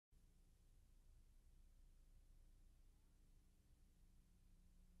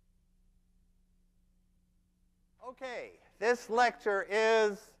Okay, this lecture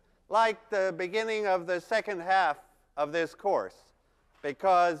is like the beginning of the second half of this course,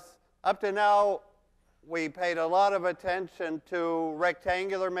 because up to now we paid a lot of attention to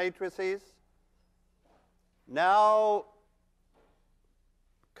rectangular matrices. Now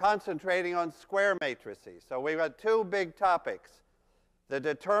concentrating on square matrices. So we've got two big topics: the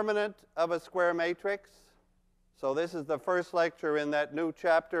determinant of a square matrix. So this is the first lecture in that new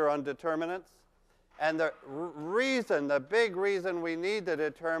chapter on determinants. And the reason, the big reason we need the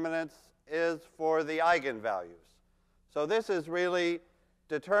determinants is for the eigenvalues. So this is really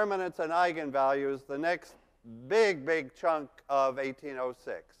determinants and eigenvalues, the next big chunk of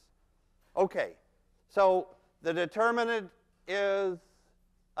 1806. Okay, so the determinant is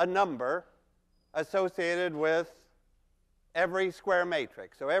a number associated with every square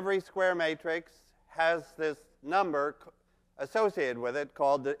matrix. So every square matrix has this number associated with it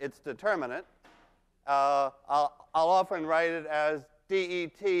called its determinant. I'll often write it as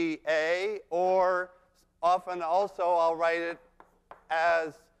DETA, or often also I'll write it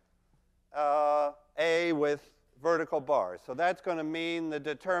as A with vertical bars. So that's going to mean the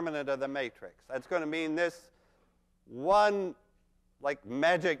determinant of the matrix. That's going to mean this one, like,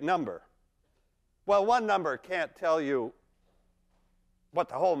 magic number. Well, one number can't tell you what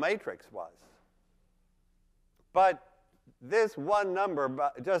the whole matrix was. But this one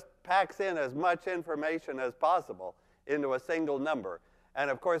number just packs in as much information as possible into a single number.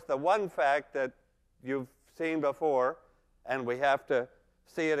 And of course, the one fact that you've seen before, and we have to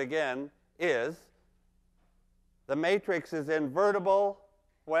see it again, is the matrix is invertible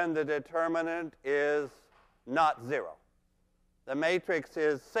when the determinant is not 0. The matrix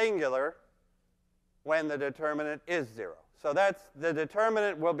is singular when the determinant is 0. So that's the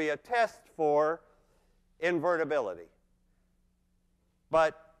determinant will be a test for invertibility.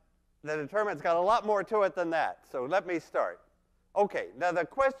 But the determinant's got a lot more to it than that. So let me start. Okay, now the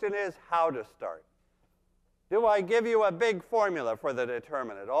question is how to start. Do I give you a big formula for the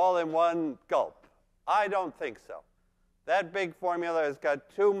determinant all in one gulp? I don't think so. That big formula has got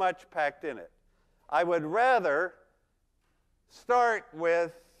too much packed in it. I would rather start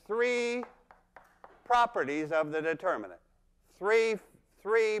with 3 properties of the determinant. Three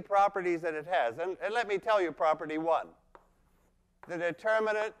properties that it has. And let me tell you property 1. The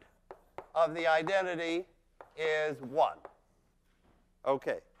determinant of the identity is 1.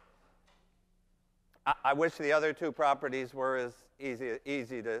 Okay. I wish the other 2 properties were as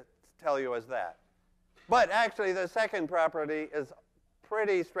easy to tell you as that. But actually, the second property is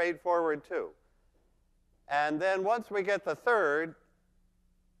pretty straightforward, too. And then once we get the third,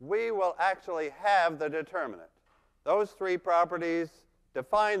 we will actually have the determinant. Those 3 properties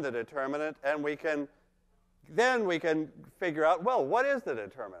define the determinant, and then we can figure out, well, what is the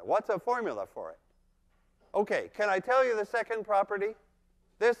determinant? What's a formula for it? Okay, can I tell you the second property?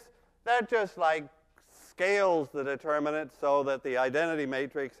 That just like scales the determinant so that the identity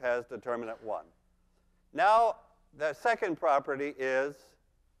matrix has determinant 1. Now, the second property is,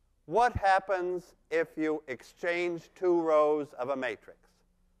 what happens if you exchange 2 rows of a matrix?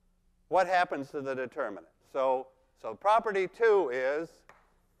 What happens to the determinant? So property 2 is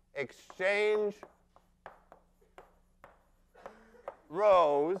exchange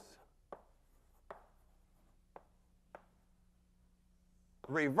rows,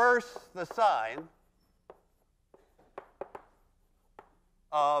 reverse the sign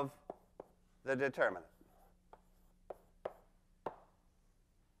of the determinant.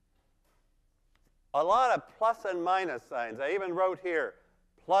 A lot of plus and minus signs. I even wrote here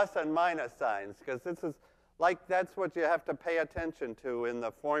plus and minus signs, because this is like that's what you have to pay attention to in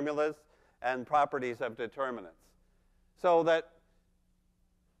the formulas and properties of determinants. So that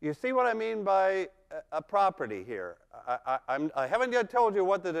you see what I mean by a property here. I haven't yet told you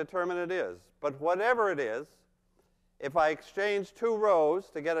what the determinant is, but whatever it is, if I exchange 2 rows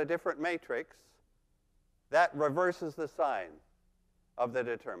to get a different matrix, that reverses the sign of the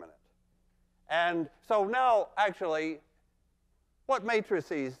determinant. And so now, actually, what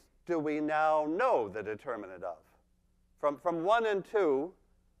matrices do we now know the determinant of? From 1 and 2,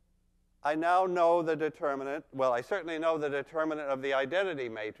 I now know the determinant. Well, I certainly know the determinant of the identity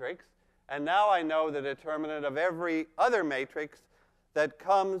matrix, and now I know the determinant of every other matrix that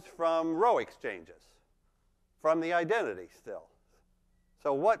comes from row exchanges, from the identity still.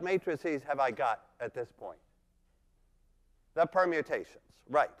 So what matrices have I got at this point? The permutations,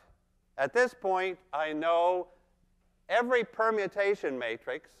 right. At this point, I know every permutation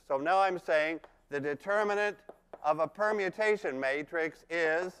matrix. So now I'm saying the determinant of a permutation matrix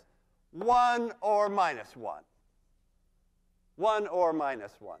is 1 or minus 1. 1 or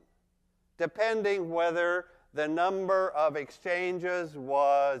minus 1. Depending whether the number of exchanges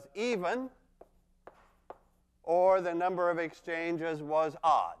was even or the number of exchanges was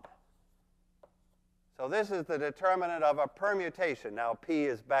odd. So this is the determinant of a permutation. Now P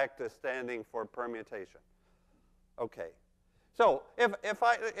is back to standing for permutation. Okay. So if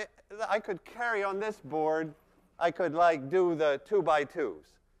I could carry on this board, I could like do the 2 by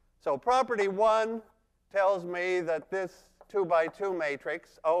 2s. So property 1 tells me that this 2 by 2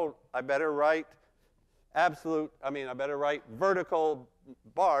 matrix, I better write vertical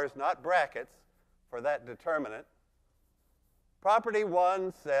bars, not brackets, for that determinant. Property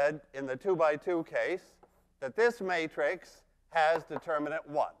 1 said, in the 2 by 2 case, that this matrix has determinant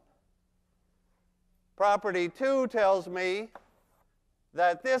 1. Property 2 tells me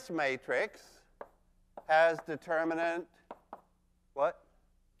that this matrix has determinant, what?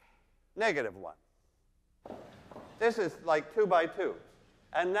 -1. This is like 2 by 2.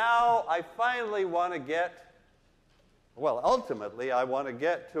 And now I finally want to get, well, ultimately I want to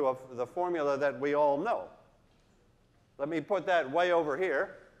get to the formula that we all know. Let me put that way over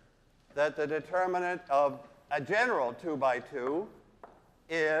here, that the determinant of a general 2 by 2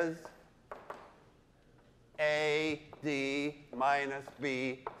 is AD minus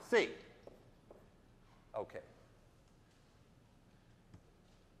BC. Okay.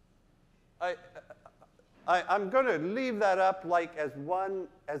 I'm going to leave that up like as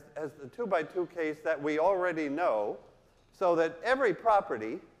the 2 by 2 case that we already know, so that every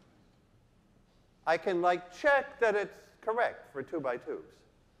property I can like check that it's correct for 2 by 2s.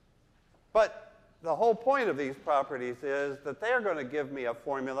 But the whole point of these properties is that they're going to give me a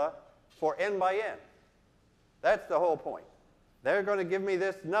formula for n by n. That's the whole point. They're going to give me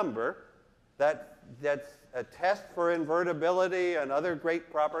this number that's a test for invertibility and other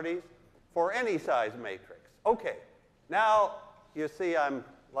great properties for any size matrix. Okay, now you see I'm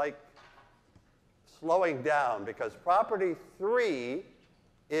like slowing down because property 3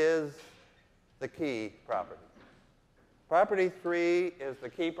 is the key property. Property 3 is the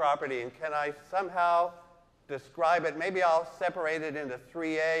key property, and can I somehow describe it? Maybe I'll separate it into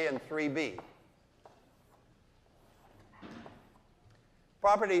 3A and 3B.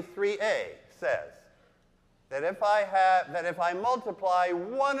 Property 3A says that if I multiply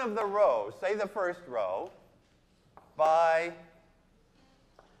one of the rows, say the first row, by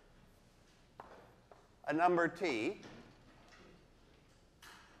a number t,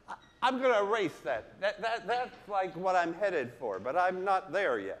 I'm going to erase that. That's like what I'm headed for, but I'm not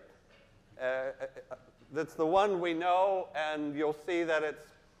there yet. That's the one we know, and you'll see that it's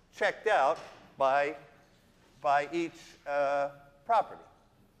checked out by each property.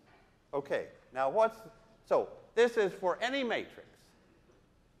 Okay, now so this is for any matrix.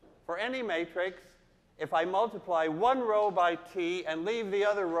 For any matrix, if I multiply one row by t and leave the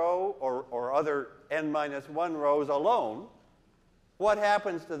other row or other n minus 1 rows alone, what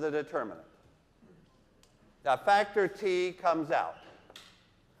happens to the determinant? Now factor t comes out.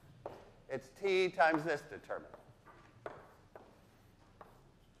 It's t times this determinant.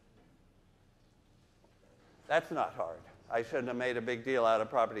 That's not hard. I shouldn't have made a big deal out of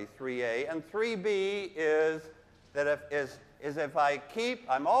property 3A. And 3B is that if I keep,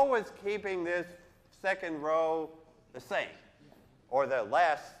 I'm always keeping this second row the same, or the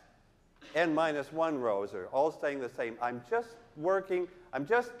last n minus 1 rows are all staying the same. I'm just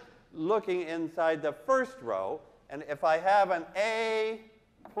looking inside the first row, and if I have an A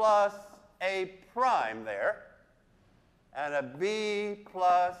plus A prime there, and a B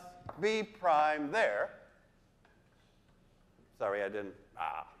plus B prime there, sorry, I didn't,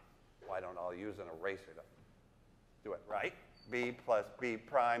 why don't I use an eraser to do it right? B plus B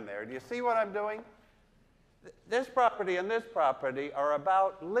prime there. Do you see what I'm doing? This property and this property are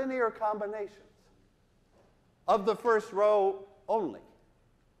about linear combinations of the first row only,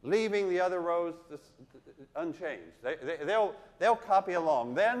 leaving the other rows unchanged. They'll copy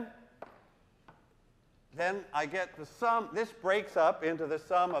along. Then I get the sum. This breaks up into the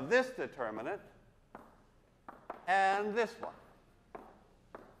sum of this determinant and this one.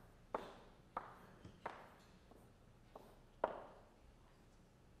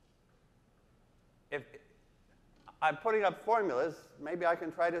 If I'm putting up formulas, maybe I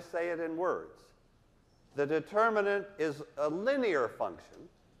can try to say it in words. The determinant is a linear function.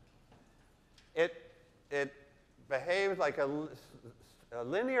 It behaves like a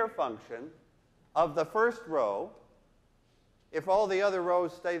linear function of the first row if all the other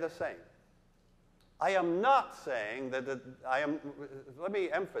rows stay the same. I am not saying that let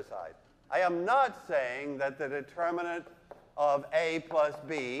me emphasize, I am not saying that the determinant of A plus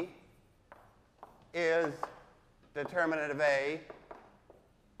B is determinant of A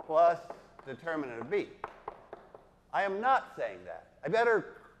plus determinant of B. I am not saying that.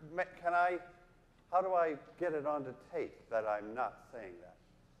 How do I get it onto tape that I'm not saying that?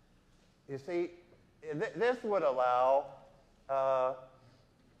 You see, this would allow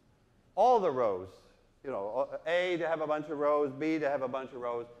all the rows, A to have a bunch of rows, B to have a bunch of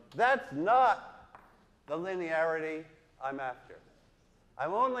rows. That's not the linearity I'm after.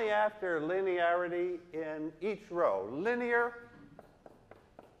 I'm only after linearity in each row. Linear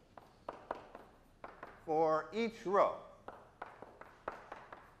for each row.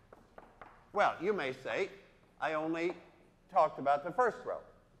 Well, you may say, I only talked about the first row.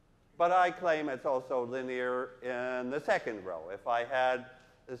 But I claim it's also linear in the second row. If I had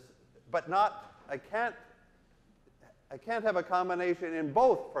this, but not, I can't have a combination in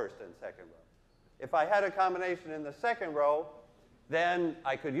both first and second row. If I had a combination in the second row, then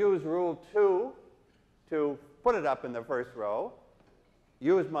I could use rule 2 to put it up in the first row,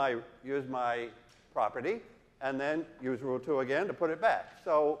 use my property, and then use rule 2 again to put it back.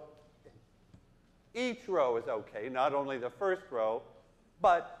 So each row is okay, not only the first row,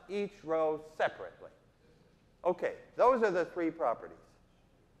 but each row separately. Okay, those are the 3 properties.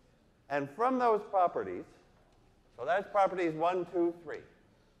 And from those properties, so that's properties 1, 2, 3.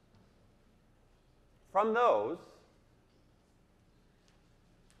 From those,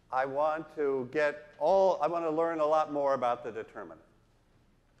 I want to learn a lot more about the determinant.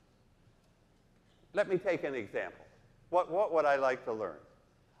 Let me take an example. What would I like to learn?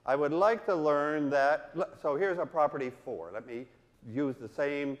 I would like to learn that, so here's a property 4. Let me use the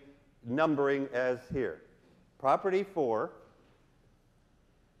same numbering as here. Property 4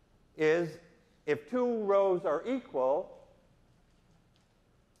 is if 2 rows are equal,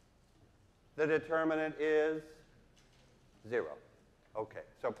 the determinant is 0. Okay,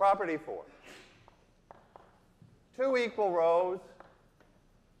 so property 4. 2 equal rows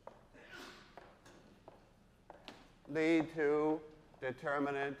lead to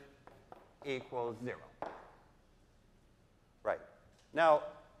determinant equals 0. Right. Now,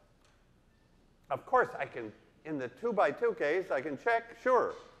 of course, I can, in the 2 by 2 case, I can check,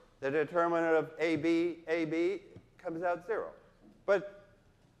 sure, the determinant of AB comes out 0. But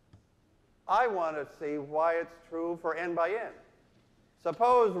I want to see why it's true for n by n.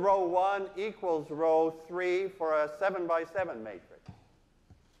 Suppose row 1 equals row 3 for a 7 by 7 matrix.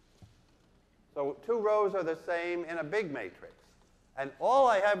 So 2 rows are the same in a big matrix. And all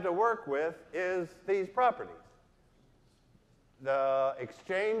I have to work with is these properties. The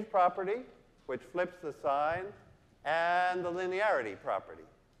exchange property, which flips the sign, and the linearity property,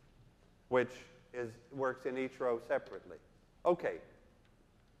 which works in each row separately. Okay.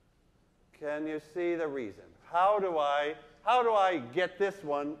 Can you see the reason? How do I get this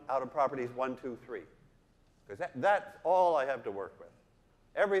one out of properties 1, 2, 3? Because that's all I have to work with.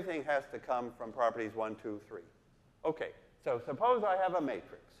 Everything has to come from properties 1, 2, 3. Okay, so suppose I have a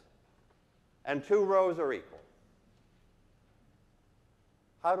matrix, and 2 rows are equal.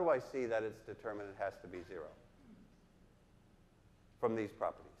 How do I see that its determinant has to be 0 from these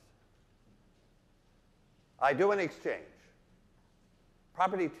properties? I do an exchange.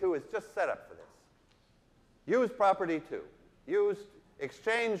 Property 2 is just set up for this. Use property 2. Use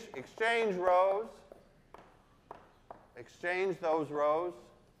exchange rows. Exchange those rows.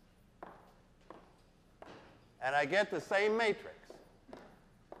 And I get the same matrix.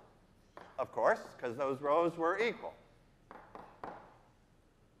 Of course, because those rows were equal.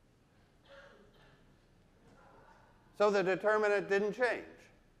 So the determinant didn't change.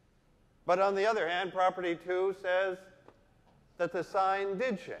 But on the other hand, property 2 says that the sign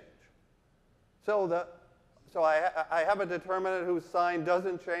did change. So I have a determinant whose sign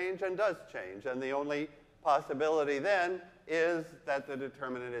doesn't change and does change. And the only possibility then is that the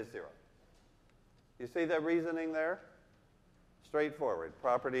determinant is 0. You see the reasoning there? Straightforward.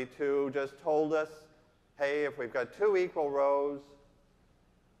 Property 2 just told us, hey, if we've got 2 equal rows,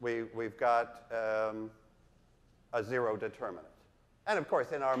 we've got a 0 determinant. And of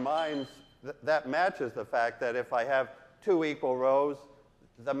course, in our minds, that matches the fact that if I have 2 equal rows,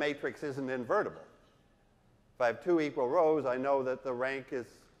 the matrix isn't invertible. If I have 2 equal rows, I know that the rank is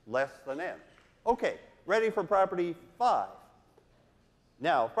less than n. Okay, ready for property 5.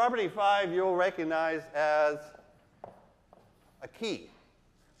 Now, property 5 you'll recognize as a key.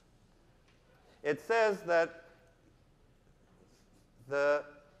 It says that the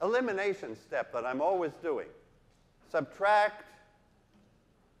elimination step that I'm always doing, subtract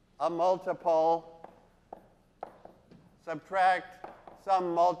a multiple, subtract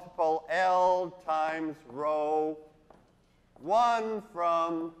some multiple L times row 1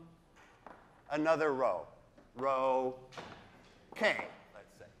 from another row, row K, let's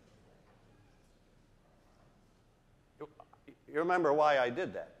say. You remember why I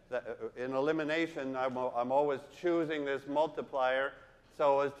did that. In elimination, I'm always choosing this multiplier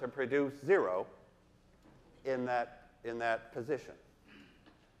so as to produce 0 in that position.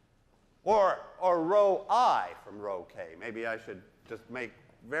 Or row I from row K. Maybe I should just make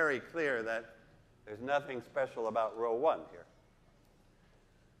very clear that there's nothing special about row 1 here.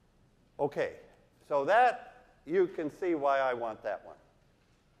 Okay, so that, you can see why I want that one.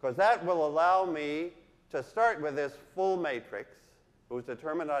 Because that will allow me to start with this full matrix, whose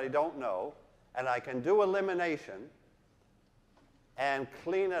determinant I don't know, and I can do elimination and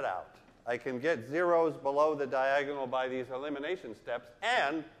clean it out. I can get zeros below the diagonal by these elimination steps,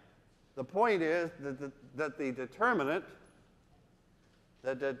 and the point is that the determinant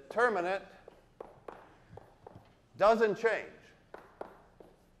doesn't change.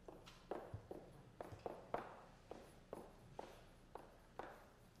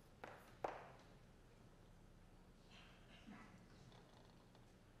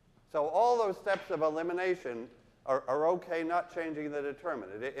 So all those steps of elimination are okay, not changing the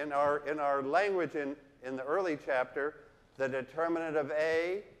determinant. In our language in the early chapter, the determinant of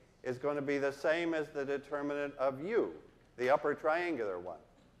A is going to be the same as the determinant of U, the upper triangular one,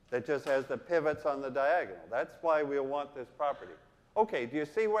 that just has the pivots on the diagonal. That's why we'll want this property. Okay, do you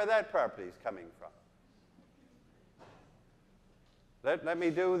see where that property is coming from? Let me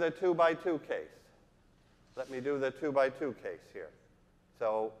do the 2 by 2 case. Let me do the 2 by 2 case here.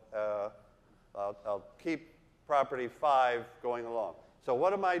 So I'll keep property 5 going along. So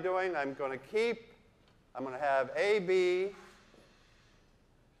what am I doing? I'm going to have AB,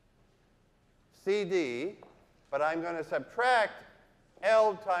 CD, but I'm going to subtract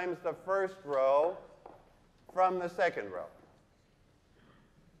L times the first row from the second row.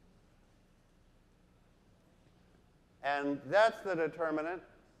 And that's the determinant.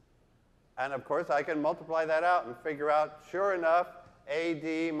 And of course, I can multiply that out and figure out, sure enough,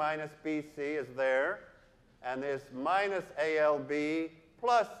 AD minus BC is there. And this minus ALB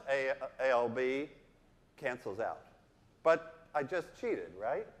plus ALB cancels out. But I just cheated,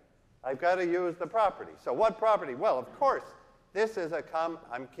 right? I've got to use the property. So what property? Well, of course, this is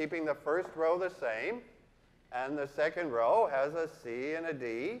I'm keeping the first row the same. And the second row has a C and a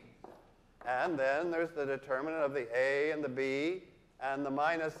D. And then there's the determinant of the A and the B, and the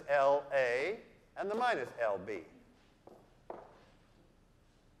minus LA, and the minus LB.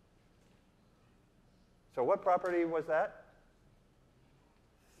 So what property was that?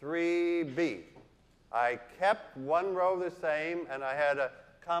 3B. I kept one row the same, and I had a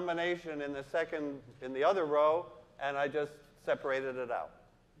combination in the other row, and I just separated it out.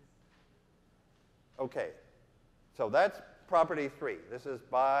 Okay. So that's property 3. This is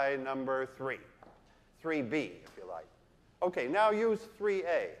by number 3. 3B, if you like. Okay, now use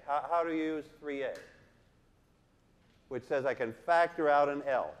 3A. How do you use 3A? Which says I can factor out an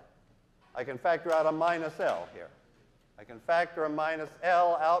L. I can factor out a minus L here. I can factor a minus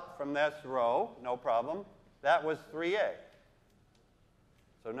L out from this row, no problem. That was 3A.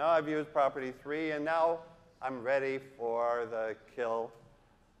 So now I've used property 3, and now I'm ready for the kill.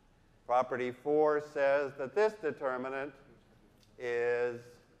 Property 4 says that this determinant is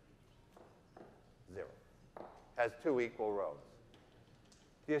 0. Has 2 equal rows.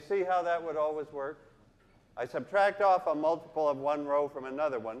 Do you see how that would always work? I subtract off a multiple of one row from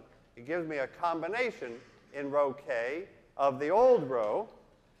another one. It gives me a combination in row K of the old row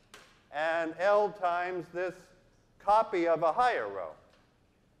and L times this copy of a higher row.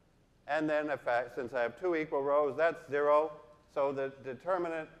 And then, since I have 2 equal rows, that's 0. So the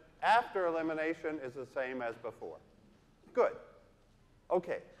determinant after elimination is the same as before. Good.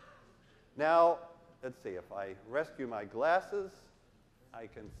 Okay. Now, let's see. If I rescue my glasses, I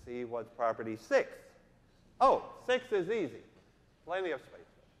can see what's property 6. Oh, 6 is easy. Plenty of space.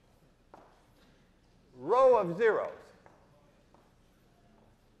 Row of zeros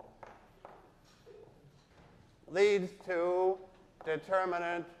leads to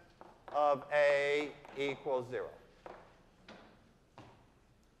determinant of A equals 0.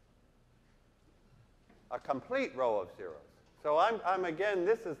 A complete row of zeros. So I'm again,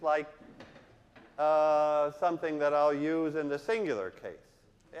 this is like something that I'll use in the singular case.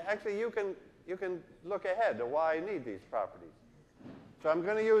 Actually, you can look ahead to why I need these properties. So I'm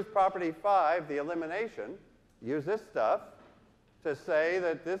going to use property 5, the elimination, use this stuff to say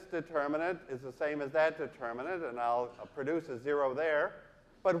that this determinant is the same as that determinant, and I'll produce a 0 there.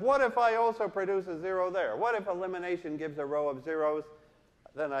 But what if I also produce a 0 there? What if elimination gives a row of zeros?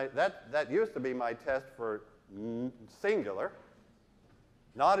 Then that used to be my test for singular,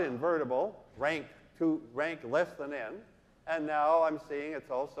 not invertible, rank less than n. And now I'm seeing it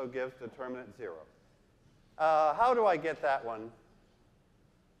also gives determinant 0. How do I get that one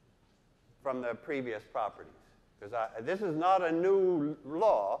from the previous properties? Because this is not a new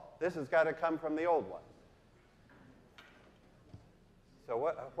law. This has got to come from the old one. So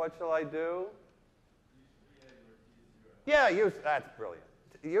what shall I do? Yeah, that's brilliant.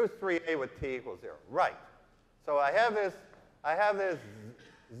 Use 3a with t equals 0. Right. So I have this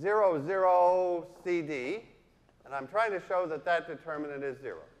 0, 0 CD, and I'm trying to show that that determinant is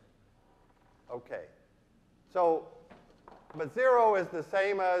 0. Okay. So, but 0 is the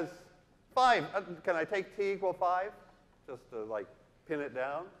same as 5. Can I take t equal 5? Just to like pin it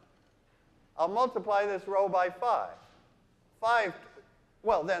down. I'll multiply this row by 5. 5,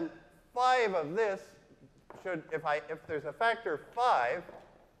 well then 5 of this should, if there's a factor 5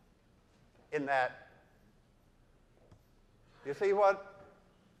 in that, you see what?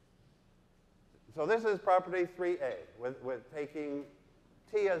 So this is property 3a with taking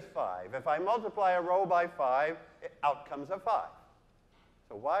t as 5. If I multiply a row by 5, out comes a 5.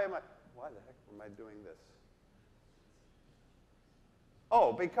 So why the heck am I doing this?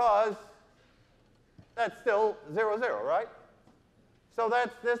 Oh, because that's still 0, 0, right? So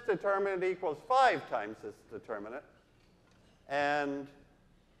that's this determinant equals 5 times this determinant. And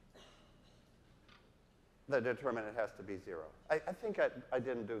the determinant has to be 0. I think I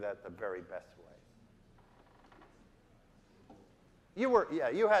didn't do that the very best way.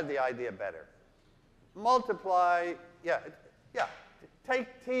 You had the idea better. Multiply,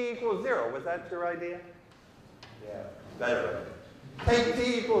 take t equals 0. Was that your idea? Yeah, better. Take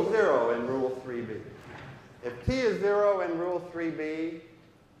t equals 0 in rule 3b. If t is 0 in rule 3b,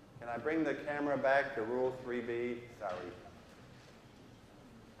 can I bring the camera back to rule 3b? Sorry.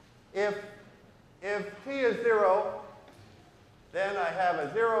 If t is 0, then I have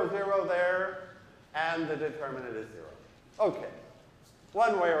a 0, 0 there, and the determinant is 0. Okay.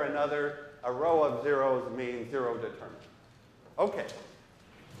 One way or another, a row of zeros means 0 determinant. Okay.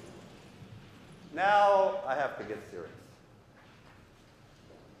 Now I have to get serious.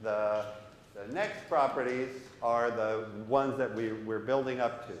 The next properties are the ones that we're building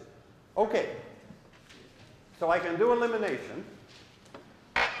up to. Okay. So I can do elimination.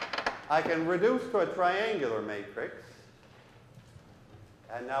 I can reduce to a triangular matrix.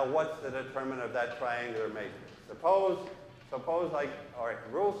 And now what's the determinant of that triangular matrix? Suppose like, all right,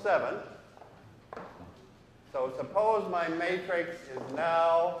 rule 7. So suppose my matrix is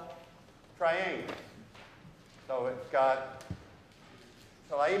now triangular. So it's got,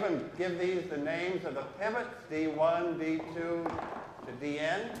 so I even give these the names of the pivots, D1, D2 to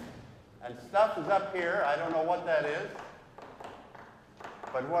Dn. And stuff is up here. I don't know what that is.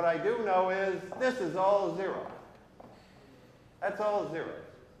 But what I do know is this is all 0. That's all 0.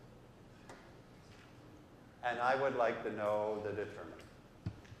 And I would like to know the determinant.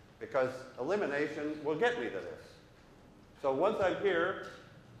 Because elimination will get me to this. So once I'm here,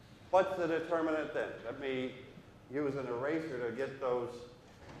 what's the determinant then? Let me use an eraser to get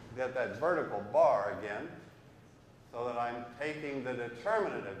that vertical bar again, so that I'm taking the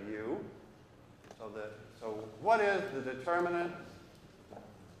determinant of u. So what is the determinant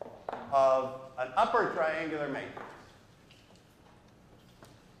of an upper triangular matrix?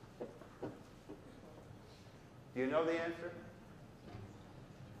 Do you know the answer?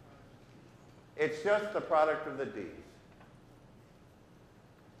 It's just the product of the d's.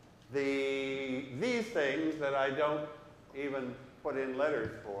 These things that I don't even put in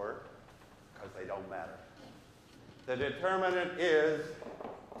letters for, because they don't matter. The determinant is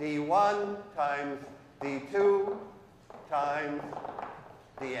d1 times d2 times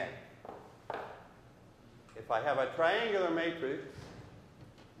dn. If I have a triangular matrix,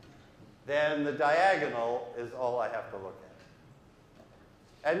 then the diagonal is all I have to look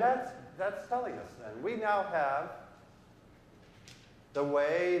at. And that's telling us then. We now have the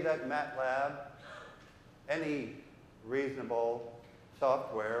way that MATLAB, any reasonable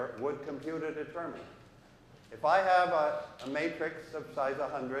software, would compute a determinant. If I have a matrix of size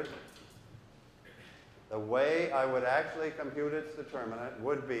 100, the way I would actually compute its determinant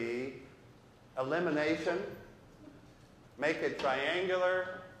would be elimination, make it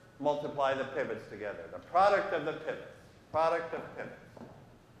triangular, multiply the pivots together. The product of the pivots. Product of pivots.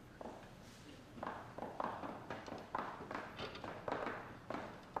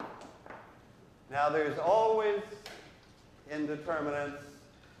 Now there's always in determinants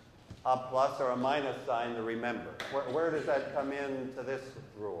a plus or a minus sign to remember. Where does that come into this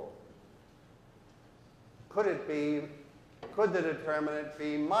rule? Could the determinant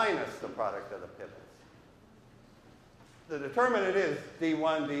be minus the product of the pivots? The determinant is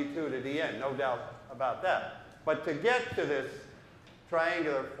d1, d2 to dn, no doubt about that. But to get to this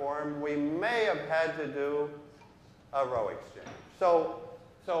triangular form, we may have had to do a row exchange. So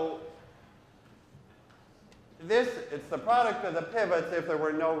this, it's the product of the pivots if there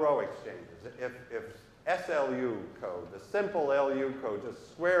were no row exchanges. If SLU code, the simple LU code, just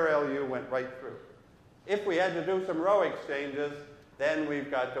square LU went right through. If we had to do some row exchanges, then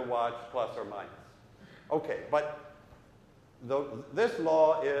we've got to watch plus or minus. Okay, but this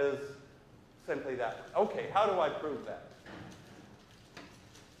law is simply that. Okay, how do I prove that?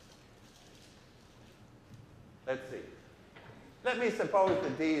 Let's see. Let me suppose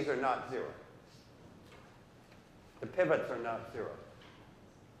the D's are not 0. The pivots are not 0.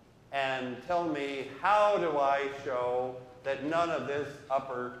 And tell me, how do I show that none of this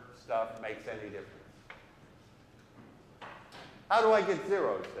upper stuff makes any difference? How do I get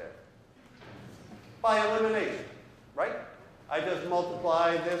zeros there? By elimination, right? I just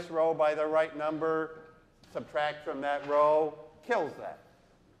multiply this row by the right number, subtract from that row, kills that.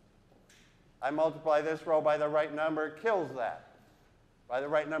 I multiply this row by the right number, kills that. By the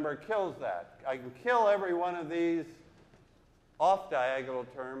right number, kills that. I can kill every one of these off-diagonal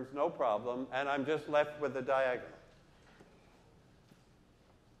terms, no problem, and I'm just left with the diagonal.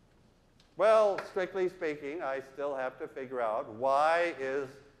 Well, strictly speaking, I still have to figure out why is,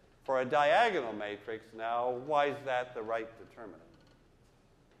 for a diagonal matrix now, why is that the right determinant?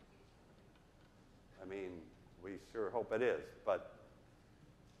 I mean, we sure hope it is, but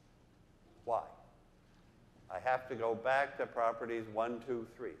why? I have to go back to properties 1, 2,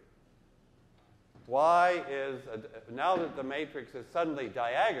 3. Why is, now that the matrix is suddenly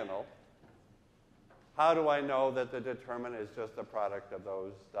diagonal, how do I know that the determinant is just the product of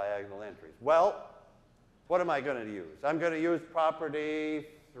those diagonal entries? Well, what am I going to use? I'm going to use property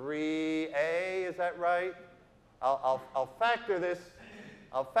 3a, is that right? I'll factor this,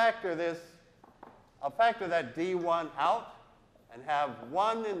 I'll factor that d1 out and have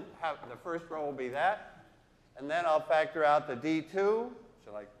 1 and the first row will be that. And then I'll factor out the d2.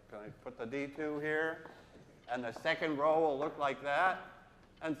 Can I put the d2 here? And the second row will look like that,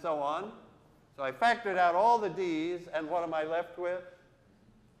 and so on. So I factored out all the d's, and what am I left with?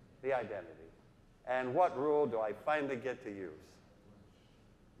 The identity. And what rule do I finally get to use?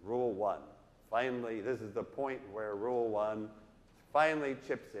 Rule 1. Finally, this is the point where Rule 1 finally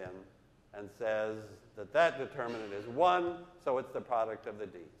chips in and says that that determinant is 1, so it's the product of the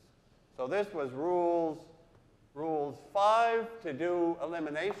d's. So this was rules 5 to do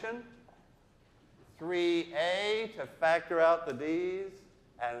elimination, 3a to factor out the d's,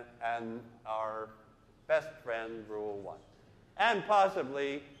 and our best friend, Rule 1. And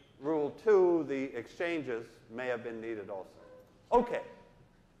possibly Rule 2, the exchanges may have been needed also. Okay.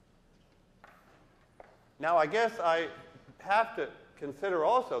 Now, I guess I have to consider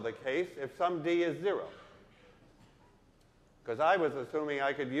also the case if some d is 0. Because I was assuming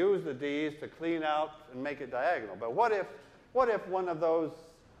I could use the d's to clean out and make it diagonal. But what if one of those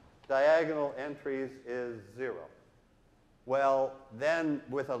diagonal entries is 0? Well, then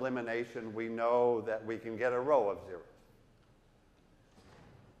with elimination, we know that we can get a row of zeros.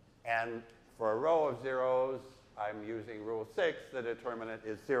 And for a row of zeros, I'm using Rule 6. The determinant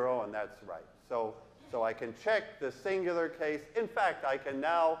is 0, and that's right. So I can check the singular case. In fact, I can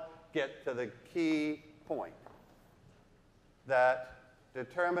now get to the key point, that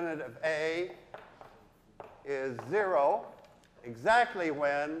determinant of A is 0 exactly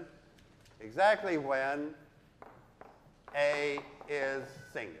when A is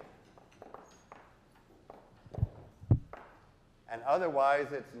singular. And otherwise,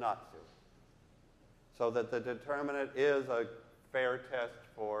 it's not 0. So that the determinant is a fair test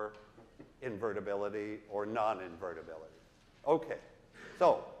for invertibility or non-invertibility. Okay,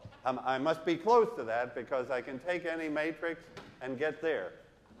 so I must be close to that because I can take any matrix and get there.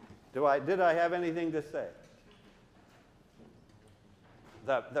 Did I have anything to say?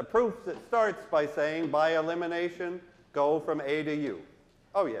 The proof starts by saying, by elimination, go from A to U.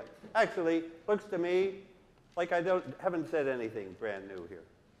 Oh, yeah. Actually, looks to me like I haven't said anything brand new here.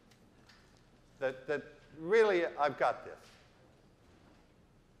 That really, I've got this.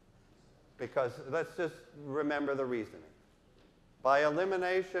 Because let's just remember the reasoning. By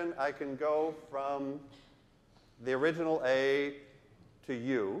elimination, I can go from the original A to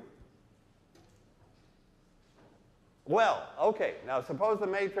U. Well, okay, now suppose the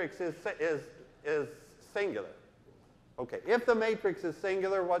matrix is singular. Okay, if the matrix is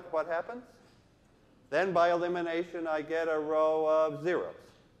singular, what happens? Then by elimination, I get a row of zeros.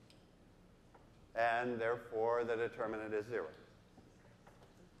 And therefore, the determinant is 0.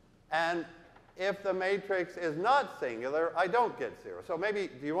 And if the matrix is not singular, I don't get 0. So maybe,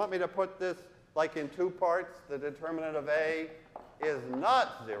 do you want me to put this like in 2 parts? The determinant of A is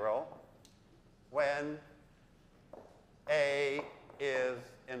not 0 when A is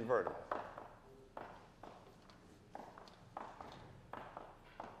invertible.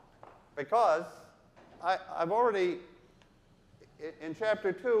 Because I've already, in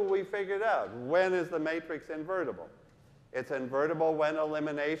chapter 2, we figured out when is the matrix invertible. It's invertible when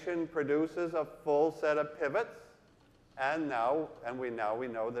elimination produces a full set of pivots, and we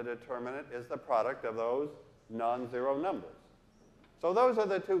know the determinant is the product of those non-zero numbers. So those are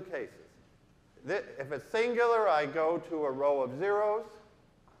the two cases. If it's singular, I go to a row of zeros.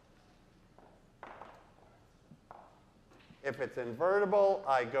 If it's invertible,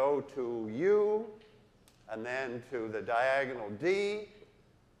 I go to U, and then to the diagonal D,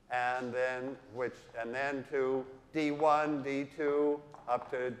 and then to D1, D2, up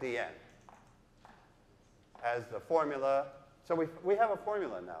to Dn as the formula. So we have a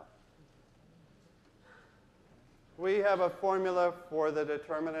formula now. We have a formula for the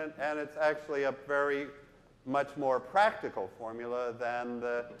determinant, and it's actually a very much more practical formula than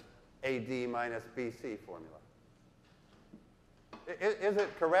the AD minus BC formula. Is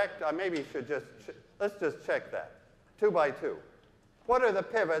it correct? Maybe let's just check that. 2 by 2. What are the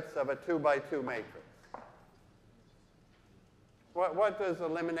pivots of a 2 by 2 matrix? What does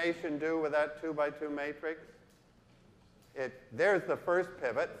elimination do with that 2 by 2 matrix? There's the first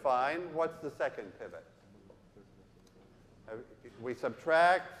pivot, fine. What's the second pivot? We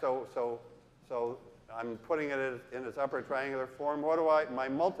subtract, so I'm putting it in its upper triangular form. My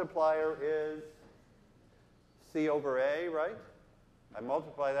multiplier is C over A, right? I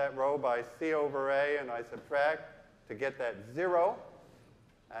multiply that row by C over A, and I subtract to get that 0.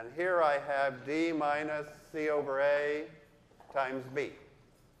 And here I have D minus C over A times B.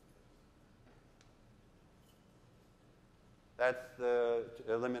 That's the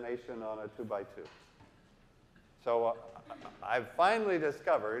elimination on a 2 by 2. So I've finally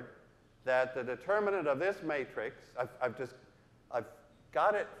discovered that the determinant of this matrix, I've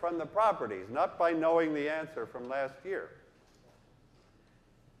got it from the properties, not by knowing the answer from last year,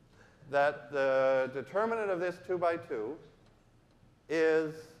 that the determinant of this 2 by 2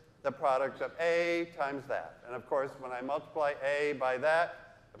 is the product of A times that. And of course, when I multiply A by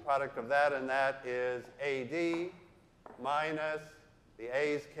that, the product of that and that is AD minus the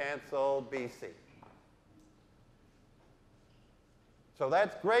A's cancel BC. So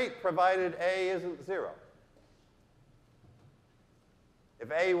that's great, provided A isn't 0. If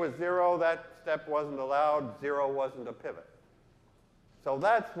A was 0, that step wasn't allowed. 0 wasn't a pivot. So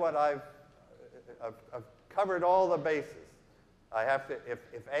that's what I've covered all the bases. I have to, if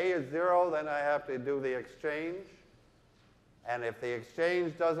A is 0, then I have to do the exchange. And if the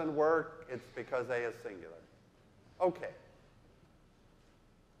exchange doesn't work, it's because A is singular. OK.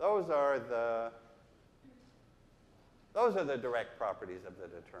 Those are the direct properties of the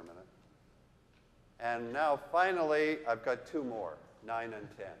determinant. And now, finally, I've got 2 more, 9 and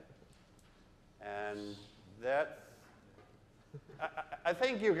 10. And that's, I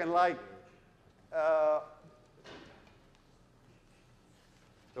think you can like,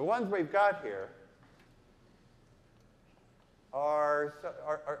 the ones we've got here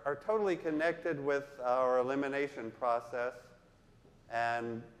are totally connected with our elimination process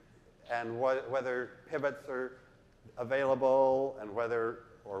and whether pivots are available and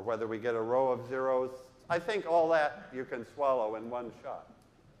whether we get a row of zeros. I think all that you can swallow in one shot.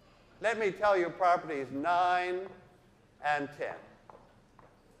 Let me tell you properties 9 and 10.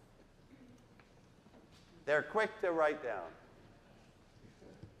 They're quick to write down.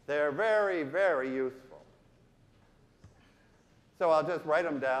 They're very, very useful. So I'll just write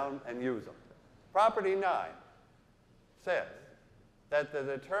them down and use them. Property 9 says that the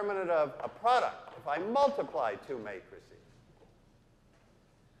determinant of a product, if I multiply 2 matrices,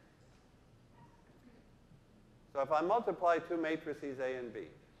 so if I multiply 2 matrices A and B,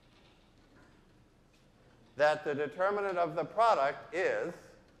 that the determinant of the product is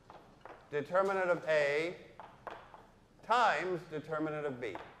determinant of A times determinant of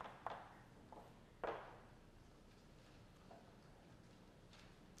B.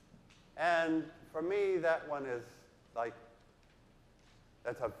 And for me, that one is like,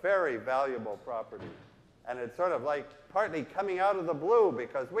 that's a very valuable property. And it's sort of like partly coming out of the blue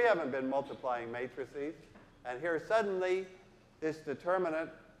because we haven't been multiplying matrices. And here suddenly, this determinant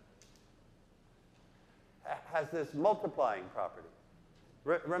has this multiplying property.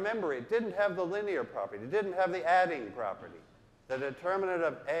 Remember, it didn't have the linear property. It didn't have the adding property. The determinant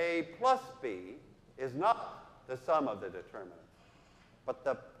of A plus B is not the sum of the determinants. But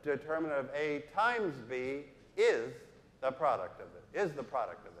the determinant of A times B is the product of it, is the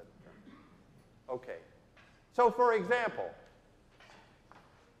product of the determinant. OK. So for example,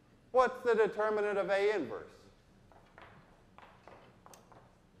 What's the determinant of A inverse?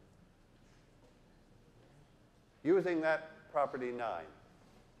 Using that property 9.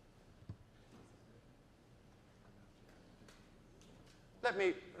 Let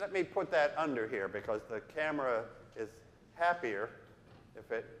me put that under here because the camera is happier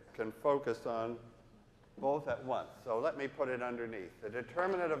if it can focus on both at once. So let me put it underneath. The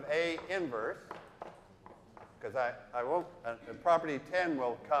determinant of A inverse, because I won't, property 10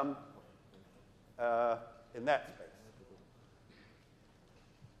 will come in that space.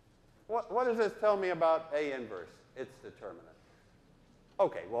 What does this tell me about A inverse? Its determinant.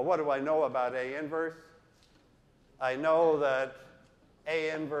 Okay, well, what do I know about A inverse? I know that A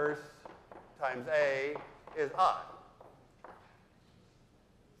inverse times A is I.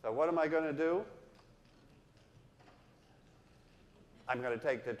 So what am I going to do? I'm going to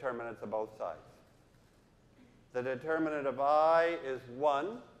take determinants of both sides. The determinant of I is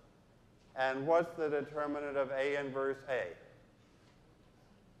 1. And what's the determinant of A inverse A?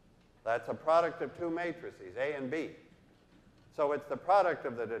 That's a product of two matrices, A and B. So it's the product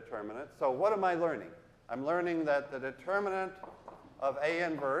of the determinant. So what am I learning? I'm learning that the determinant of A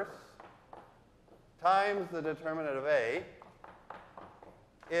inverse times the determinant of A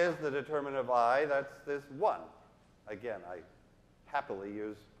is the determinant of I. That's this 1. Again, I happily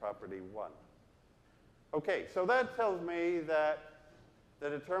use property 1. Okay, so that tells me that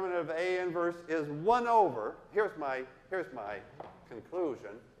the determinant of A inverse is 1 over, here's my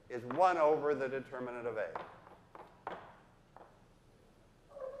conclusion, is 1 over the determinant of A.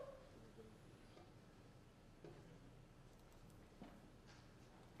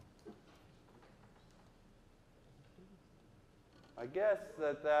 I guess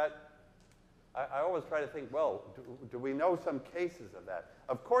I always try to think, well, do we know some cases of that?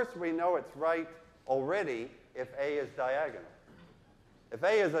 Of course we know it's right already if A is diagonal. If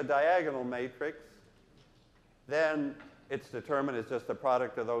A is a diagonal matrix, then its determinant is just the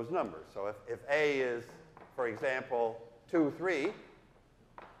product of those numbers. So if A is, for example, 2, 3,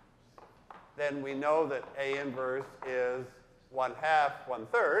 then we know that A inverse is 1/2,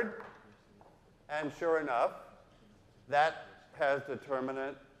 1/3. And sure enough, that has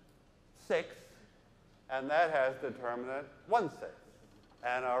determinant 6, and that has determinant 1/6.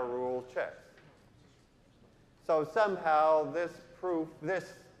 And our rule checks. So somehow this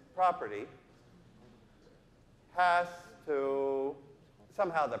property has to,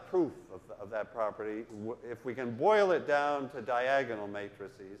 somehow the proof of that property, if we can boil it down to diagonal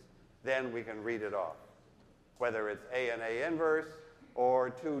matrices, then we can read it off. Whether it's A and A inverse or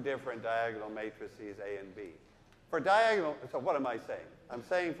two different diagonal matrices, A and B. For diagonal, so what am I saying? I'm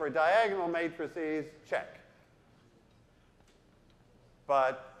saying for diagonal matrices, check.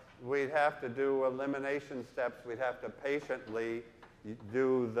 But we'd have to do elimination steps. We'd have to patiently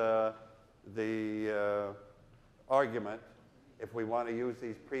do the argument if we want to use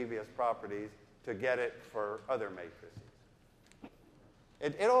these previous properties to get it for other matrices.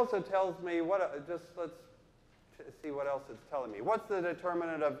 It also tells me what, just let's see what else it's telling me. What's the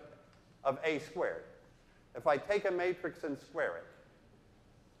determinant of A squared? If I take a matrix and square it,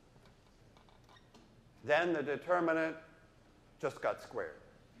 then the determinant just got squared,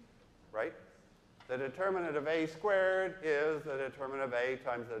 right? The determinant of A squared is the determinant of A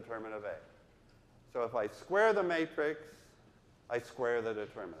times the determinant of A. So if I square the matrix, I square the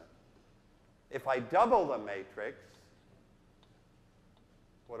determinant. If I double the matrix,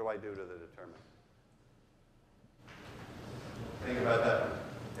 what do I do to the determinant? Think about that one.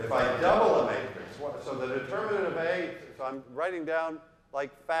 If I double a matrix, so the determinant of A, so I'm writing down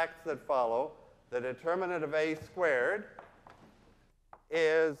like facts that follow. The determinant of A squared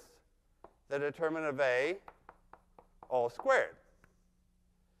is the determinant of A all squared.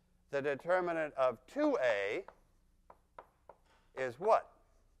 The determinant of 2A is what?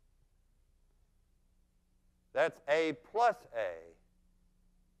 That's A plus A.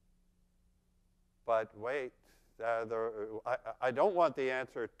 But wait. I don't want the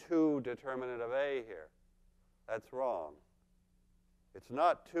answer 2 determinant of A here. That's wrong. It's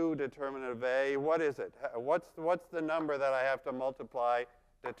not 2 determinant of A. What is it? What's the number that I have to multiply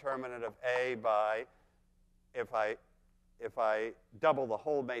determinant of A by if I double the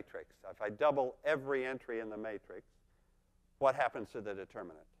whole matrix? If I double every entry in the matrix, what happens to the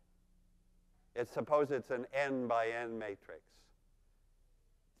determinant? Suppose it's an n by n matrix.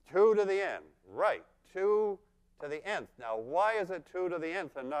 2 to the n. Right. 2 to the nth. Now, why is it 2 to the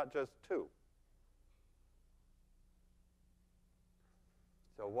nth and not just 2?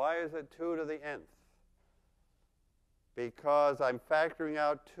 So why is it 2 to the nth? Because I'm factoring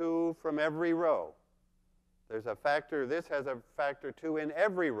out 2 from every row. There's a factor, this has a factor 2 in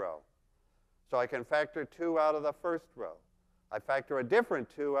every row. So I can factor 2 out of the first row. I factor a different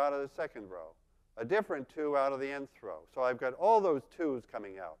 2 out of the second row, a different 2 out of the nth row. So I've got all those 2's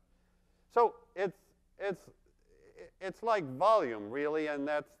coming out. So it's like volume, really, and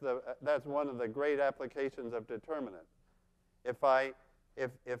that's one of the great applications of determinant. If I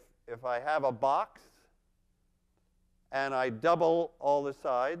have a box and I double all the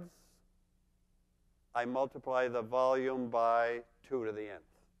sides, I multiply the volume by 2 to the nth.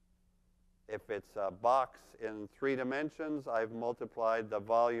 If it's a box in 3 dimensions, I've multiplied the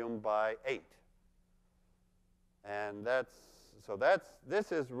volume by 8. And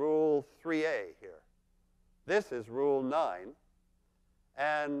this is rule 3a here. This is rule 9.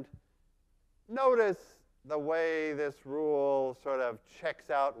 And notice the way this rule sort of checks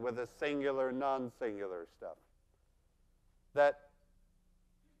out with the singular, non-singular stuff. That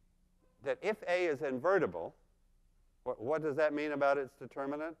if A is invertible, what does that mean about its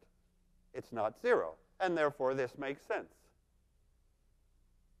determinant? It's not 0, and therefore this makes sense.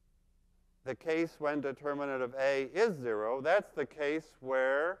 The case when determinant of A is 0, that's the case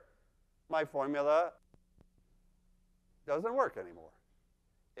where my formula doesn't work anymore.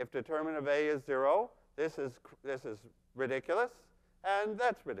 If determinant of A is 0, this is ridiculous, and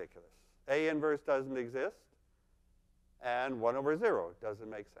that's ridiculous. A inverse doesn't exist, and 1 over 0 doesn't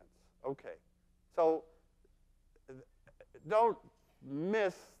make sense. Okay, so don't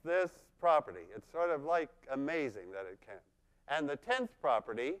miss this property. It's sort of like amazing that it can. And the 10th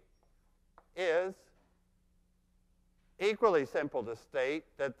property is equally simple to state,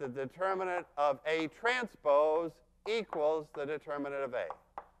 that the determinant of A transpose equals the determinant of A.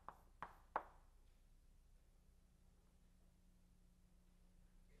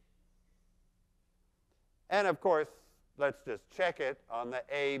 And of course, let's just check it on the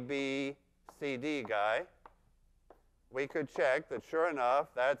A, B, C, D guy. We could check that sure enough,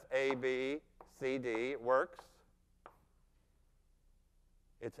 that's A, B, C, D. It works.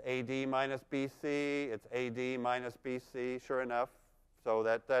 It's AD minus BC. It's AD minus BC, sure enough. So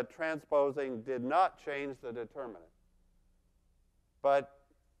that transposing did not change the determinant. But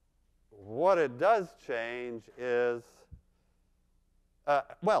what it does change is,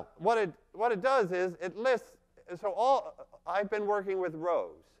 what it does is it lists, so I've been working with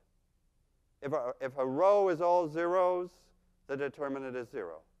rows. If a row is all zeros, the determinant is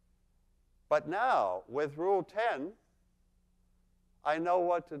 0. But now, with Rule 10, I know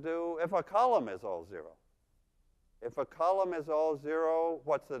what to do if a column is all 0. If a column is all 0,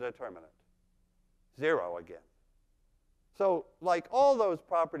 what's the determinant? 0 again. So, like all those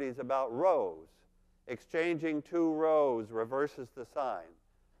properties about rows, exchanging 2 rows reverses the sign.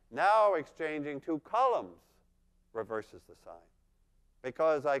 Now exchanging 2 columns reverses the sign.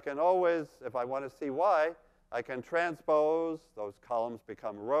 Because I can always, if I want to see why, I can transpose, those columns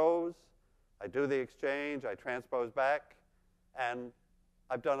become rows. I do the exchange, I transpose back, and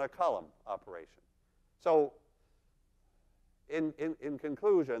I've done a column operation. So in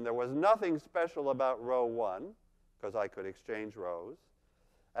conclusion, there was nothing special about row 1, because I could exchange rows.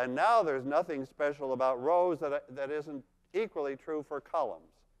 And now there's nothing special about rows that isn't equally true for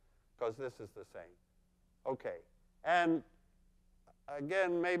columns, because this is the same. Okay, and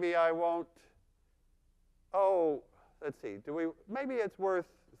again, maybe I won't, let's see, maybe it's worth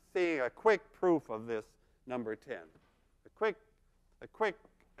seeing a quick proof of this number 10. A quick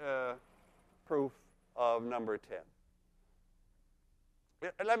proof of number 10.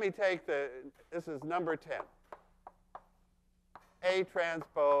 Let me take this is number 10. A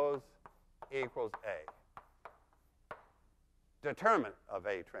transpose equals A. Determinant of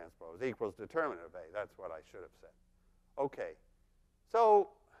A transpose equals determinant of A. That's what I should have said. Okay. So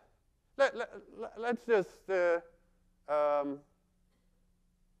let's just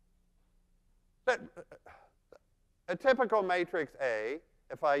a typical matrix A,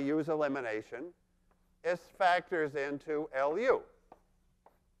 if I use elimination, is factors into LU.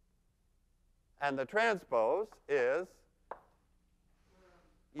 And the transpose is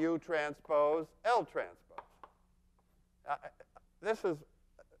U transpose L transpose. This is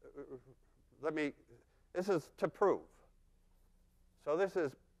to prove. So this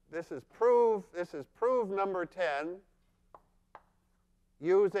is prove number 10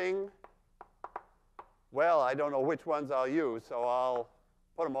 using, well, I don't know which ones I'll use, so I'll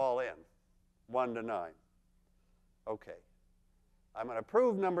put them all in, 1 to 9. Okay. I'm going to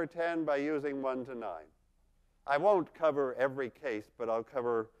prove number 10 by using 1 to 9. I won't cover every case, but I'll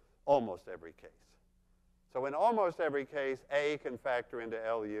cover almost every case. So in almost every case, A can factor into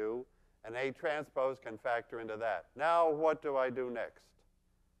LU, and A transpose can factor into that. Now what do I do next?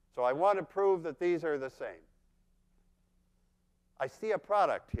 So I want to prove that these are the same. I see a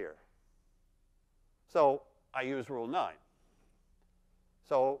product here. So I use rule 9.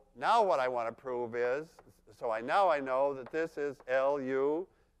 So now what I want to prove is, now I know that this is LU,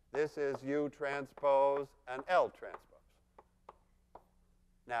 this is U transpose, and L transpose.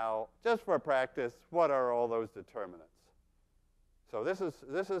 Now, just for practice, what are all those determinants? So this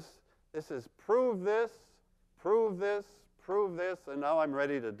is prove this, prove this, prove this, and now I'm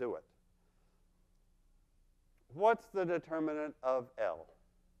ready to do it. What's the determinant of L?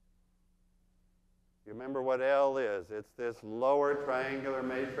 You remember what L is? It's this lower triangular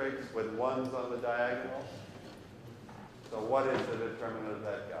matrix with ones on the diagonal. So what is the determinant of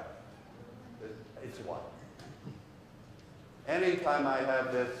that guy? It's 1. Anytime I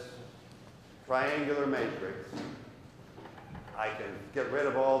have this triangular matrix, I can get rid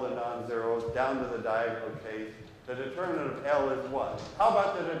of all the non-zeros down to the diagonal case. The determinant of L is 1. How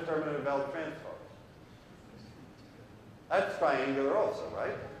about the determinant of L transpose? That's triangular also,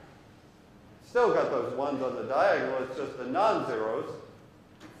 right? Still got those ones on the diagonal. It's just the non-zeros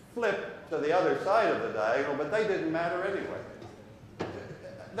flip to the other side of the diagonal, but they didn't matter anyway.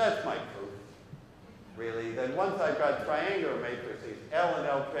 That's my proof, really. Then once I've got triangular matrices, L and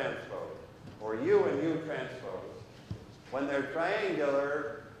L transpose, or U and U transpose, when they're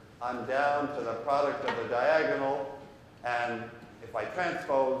triangular, I'm down to the product of the diagonal, and if I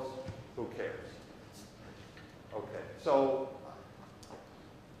transpose, who cares? Okay, so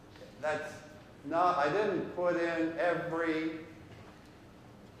that's not, I didn't put in every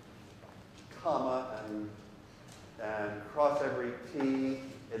comma and cross every T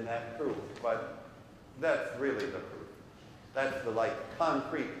in that proof, but that's really the proof. That's the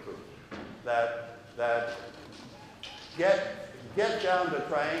concrete proof that get down to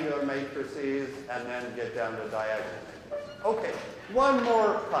triangular matrices and then get down to diagonal matrices. Okay, one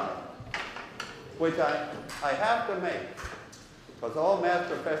more comment, which I have to make, because all math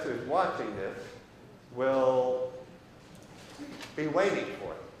professors watching this will be waiting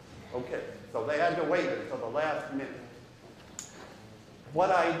for it. Okay, so they had to wait until the last minute.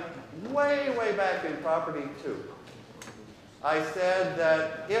 Way back in property 2, I said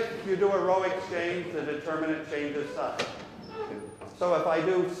that if you do a row exchange, the determinant changes sign. So if I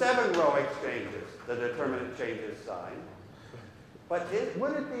do 7 row exchanges, the determinant changes sign. But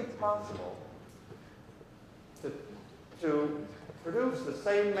would it be possible to produce the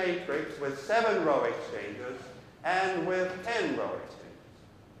same matrix with 7 row exchanges and with 10 row exchanges?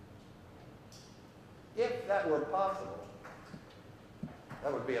 If that were possible,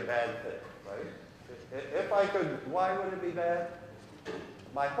 that would be a bad thing, right? If I could, why would it be bad?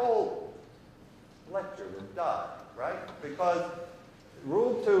 My whole lecture would die, right? Because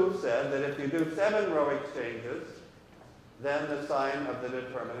rule 2 said that if you do 7 row exchanges, then the sign of the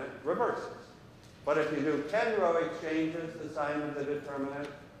determinant reverses. But if you do 10 row exchanges, the sign of the determinant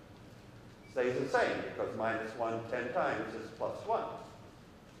stays the same, because minus 1 10 times is plus 1.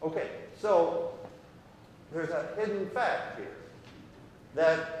 Okay, so there's a hidden fact here,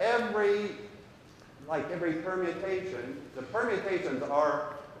 that every permutation, the permutations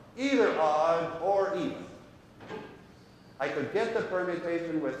are either odd or even. I could get the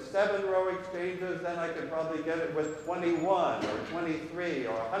permutation with 7 row exchanges, then I could probably get it with 21 or 23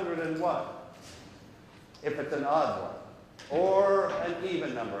 or 101, if it's an odd one, or an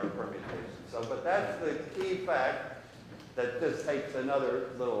even number of permutations. So, but that's the key fact that this takes another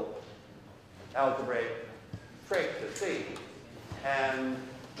little algebraic trick to see. And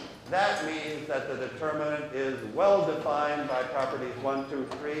that means that the determinant is well defined by properties 1, 2,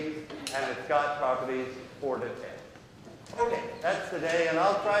 3, and it's got properties 4 to 10. Okay, that's today, and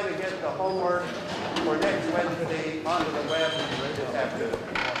I'll try to get the homework for next Wednesday onto the web this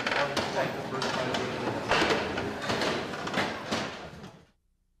afternoon.